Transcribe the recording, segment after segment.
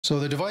So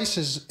the device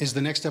is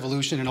the next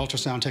evolution in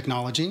ultrasound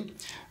technology.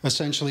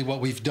 Essentially what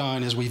we've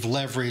done is we've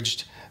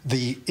leveraged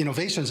the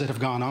innovations that have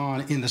gone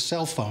on in the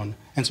cell phone.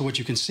 And so what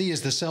you can see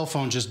is the cell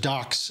phone just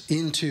docks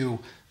into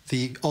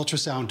the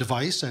ultrasound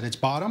device at its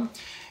bottom.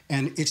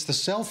 And it's the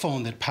cell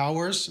phone that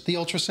powers the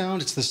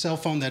ultrasound. It's the cell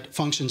phone that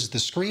functions as the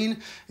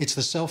screen. It's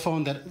the cell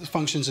phone that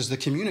functions as the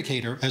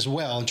communicator as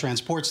well and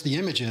transports the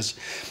images.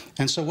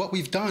 And so what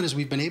we've done is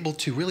we've been able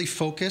to really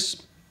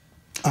focus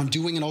on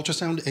doing an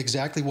ultrasound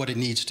exactly what it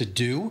needs to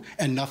do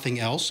and nothing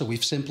else. So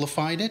we've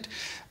simplified it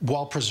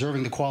while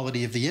preserving the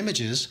quality of the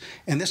images.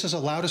 And this has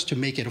allowed us to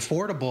make it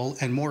affordable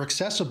and more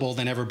accessible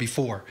than ever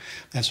before.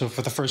 And so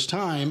for the first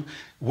time,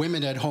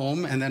 women at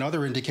home and then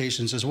other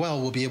indications as well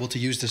will be able to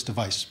use this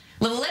device.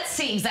 Well, let's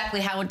see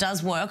exactly how it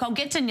does work. I'll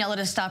get Daniela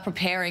to start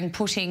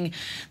putting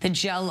the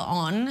gel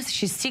on.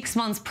 She's 6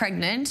 months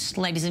pregnant,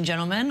 ladies and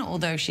gentlemen,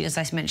 although she, as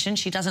I mentioned,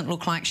 she doesn't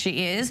look like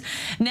she is.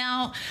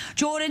 Now,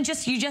 Jordan,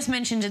 you just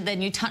mentioned it, then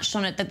you touched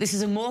on it, that this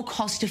is a more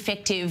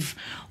cost-effective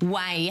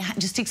way.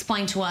 Just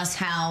explain to us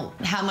how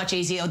much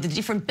easier, the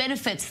different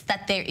benefits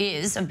that there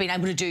is of being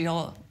able to do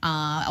your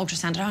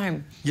ultrasound at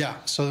home. Yeah,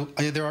 so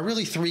there are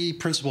really three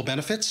principal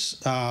benefits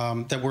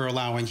that we're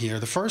allowing here.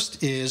 The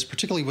first is,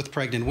 particularly with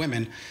pregnant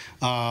women,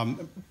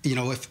 you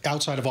know, if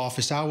outside of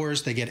office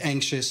hours, they get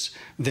anxious,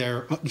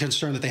 they're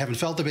concerned that they haven't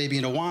felt the baby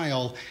in a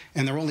while,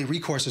 and their only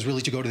recourse is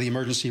really to go to the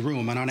emergency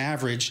room. And on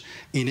average,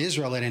 in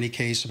Israel in any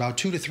case, about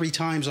 2 to 3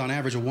 times on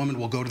average, a woman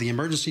will go to the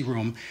emergency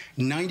room,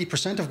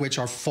 90% of which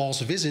are false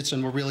visits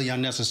and were really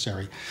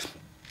unnecessary.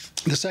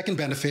 The second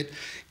benefit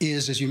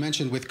is, as you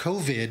mentioned, with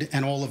COVID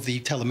and all of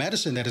the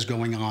telemedicine that is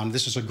going on,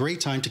 this is a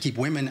great time to keep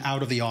women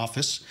out of the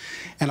office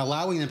and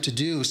allowing them to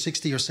do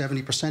 60 or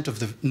 70% of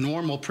the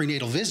normal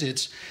prenatal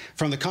visits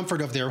from the comfort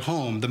of their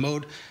home.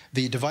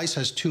 The device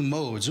has 2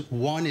 modes.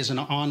 One is an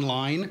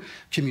online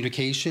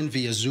communication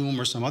via Zoom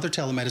or some other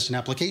telemedicine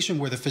application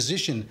where the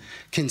physician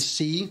can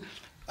see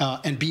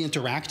and be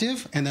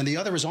interactive. And then the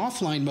other is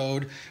offline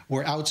mode,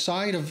 where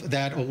outside of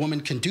that, a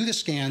woman can do the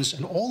scans,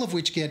 and all of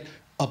which get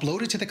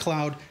uploaded to the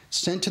cloud,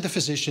 sent to the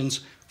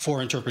physicians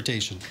for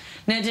interpretation.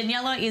 Now,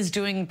 Daniela is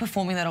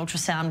performing that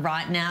ultrasound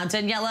right now.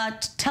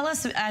 Daniela, tell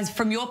us, as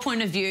from your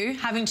point of view,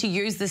 having to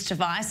use this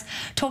device,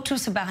 talk to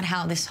us about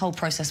how this whole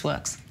process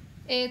works.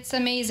 It's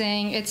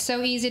amazing. It's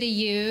so easy to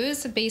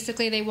use.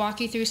 Basically, they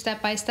walk you through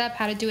step by step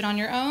how to do it on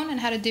your own and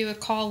how to do a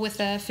call with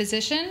a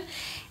physician.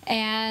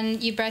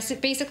 And you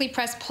basically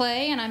press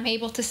play, and I'm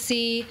able to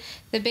see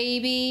the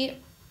baby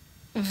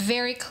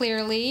very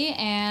clearly,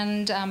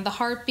 and the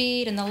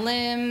heartbeat and the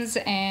limbs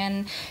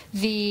and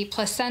the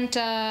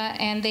placenta,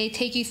 and they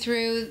take you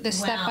through the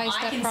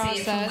step-by-step process. I can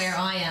see it from where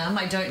I am.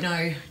 I don't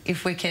know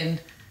if we can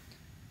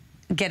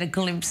get a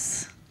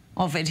glimpse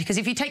of it, because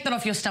if you take that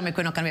off your stomach,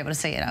 we're not going to be able to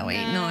see it, are we?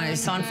 No.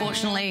 So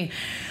unfortunately,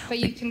 but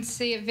you can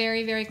see it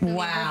very, very clearly.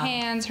 Wow. Her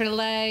hands, her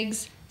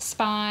legs,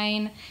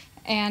 spine,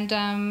 and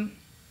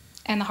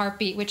the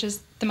heartbeat, which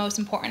is the most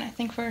important, I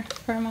think, for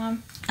a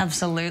mom.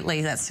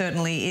 Absolutely, that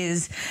certainly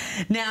is.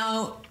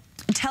 Now,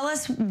 tell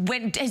us,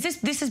 when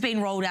this has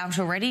been rolled out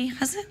already,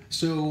 has it?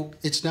 So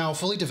it's now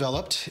fully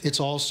developed. It's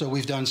also,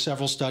 we've done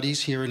several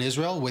studies here in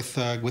Israel with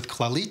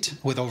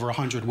Clalit, with over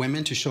 100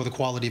 women, to show the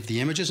quality of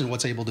the images and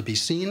what's able to be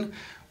seen.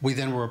 We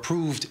then were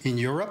approved in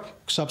Europe,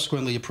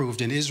 subsequently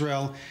approved in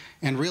Israel.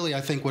 And really,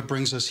 I think what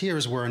brings us here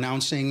is we're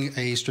announcing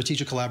a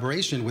strategic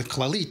collaboration with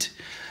Clalit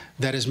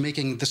that is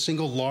making the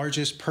single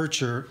largest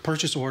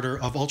purchase order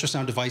of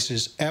ultrasound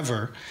devices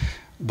ever,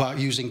 by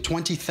using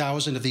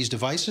 20,000 of these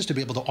devices to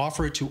be able to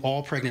offer it to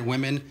all pregnant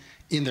women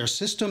in their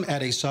system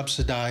at a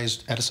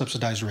subsidized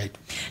rate.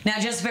 Now,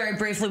 just very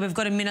briefly, we've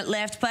got a minute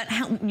left, but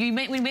we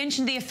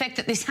mentioned the effect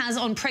that this has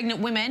on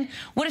pregnant women.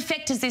 What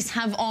effect does this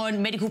have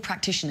on medical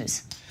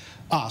practitioners?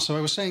 So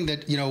I was saying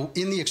that, you know,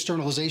 in the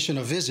externalization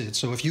of visits,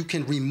 so if you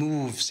can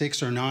remove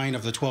 6 or 9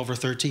 of the 12 or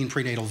 13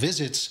 prenatal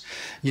visits,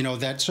 you know,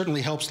 that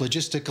certainly helps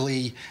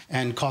logistically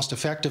and cost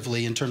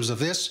effectively in terms of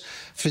this.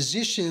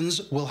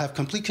 Physicians will have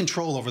complete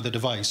control over the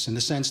device in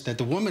the sense that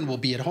the woman will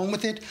be at home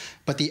with it,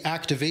 but the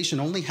activation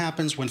only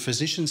happens when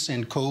physicians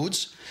send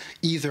codes,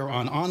 either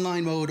on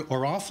online mode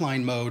or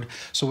offline mode.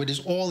 So it is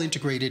all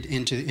integrated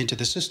into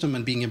the system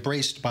and being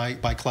embraced by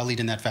Clalit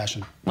in that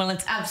fashion. Well,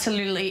 it's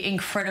absolutely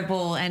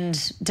incredible. And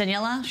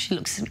Daniela, she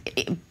looks,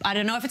 I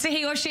don't know if it's a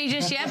he or she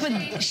just yet,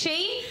 but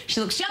she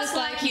looks just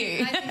like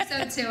you. I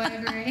think so too, I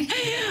agree.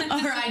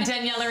 All right,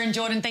 Daniela and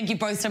Jordan, thank you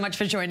both so much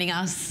for joining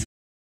us.